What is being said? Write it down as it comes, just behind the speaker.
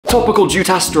Topical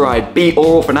dutasteride beat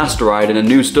oral finasteride in a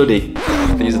new study.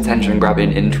 These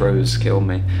attention-grabbing intros kill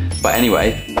me. But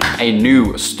anyway, a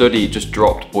new study just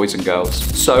dropped, boys and girls.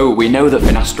 So we know that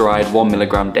finasteride 1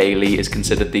 mg daily is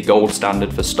considered the gold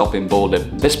standard for stopping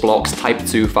balding. This blocks type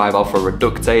 2 5-alpha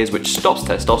reductase, which stops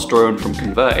testosterone from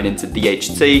converting into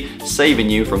DHT, saving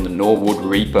you from the Norwood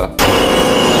Reaper.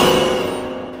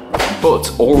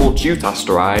 But oral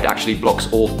dutasteride actually blocks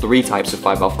all 3 types of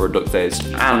 5-alpha reductase,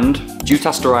 and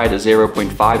dutasteride at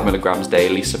 0.5 mg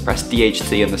daily suppressed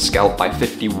DHT in the scalp by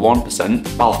 51%,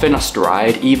 while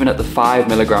finasteride, even at the 5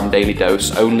 mg daily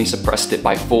dose, only suppressed it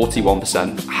by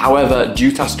 41%. However,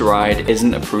 dutasteride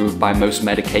isn't approved by most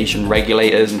medication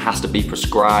regulators and has to be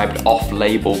prescribed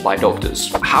off-label by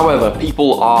doctors. However,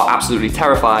 people are absolutely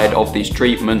terrified of these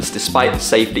treatments despite the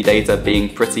safety data being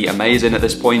pretty amazing at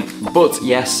this point. But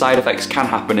yes, side effects can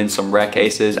happen in some rare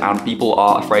cases and people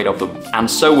are afraid of them. And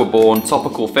so were born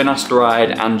topical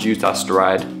finasteride and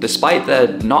dutasteride, despite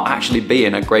there not actually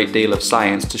being a great deal of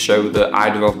science to show that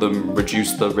either of them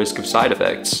reduce the risk of side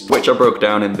effects, which I broke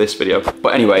down in this video.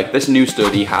 But anyway, this new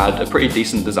study had a pretty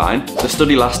decent design. The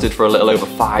study lasted for a little over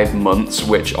 5 months,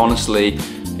 which honestly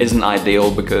isn't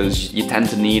ideal because you tend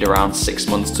to need around 6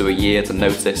 months to a year to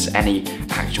notice any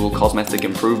actual cosmetic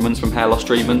improvements from hair loss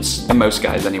treatments, and most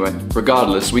guys anyway.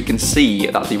 Regardless, we can see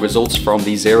that the results from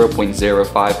the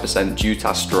 0.05%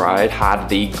 dutasteride had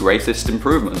the greatest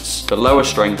improvements. The lower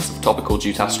strength of topical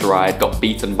dutasteride got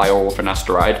beaten by oral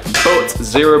finasteride, but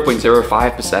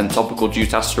 0.05% topical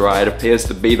dutasteride appears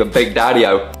to be the big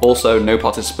daddy-o. Also, no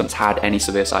participants had any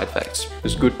severe side effects. It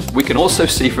was good. We can also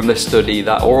see from this study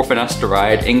that oral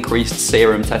finasteride increased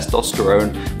serum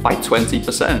testosterone by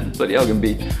 20%. Bloody hell, gonna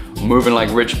be moving like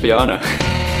Rich Piano.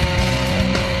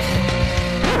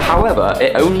 However,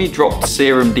 it only dropped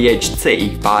serum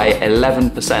DHT by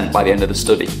 11% by the end of the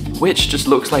study, which just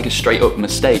looks like a straight up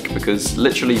mistake because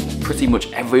literally pretty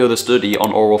much every other study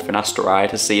on oral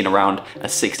finasteride has seen around a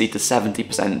 60 to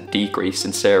 70% decrease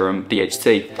in serum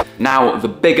DHT. Now, the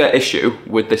bigger issue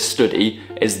with this study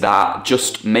is that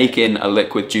just making a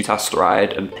liquid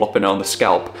dutasteride and plopping it on the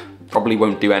scalp probably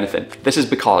won't do anything. This is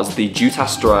because the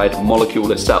dutasteride molecule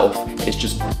itself is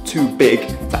just too big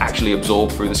to actually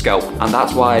absorb through the scalp. And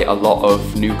that's why a lot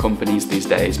of new companies these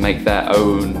days make their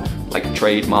own like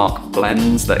trademark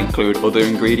blends that include other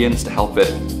ingredients to help it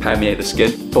permeate the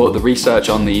skin. But the research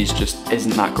on these just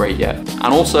isn't that great yet.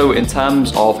 And also in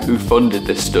terms of who funded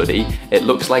this study, it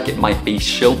looks like it might be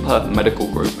Shilpa Medical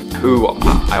Group, who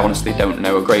I honestly don't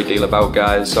know a great deal about,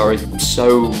 guys, sorry.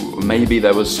 So maybe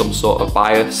there was some sort of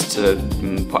bias to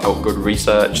put out good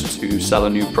research to sell a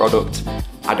new product.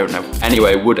 I don't know.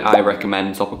 Anyway, would I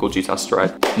recommend topical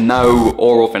dutasteride? No,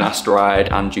 oral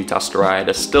finasteride and dutasteride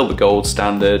are still the gold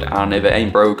standard, and if it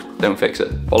ain't broke, don't fix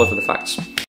it. Follow for the facts.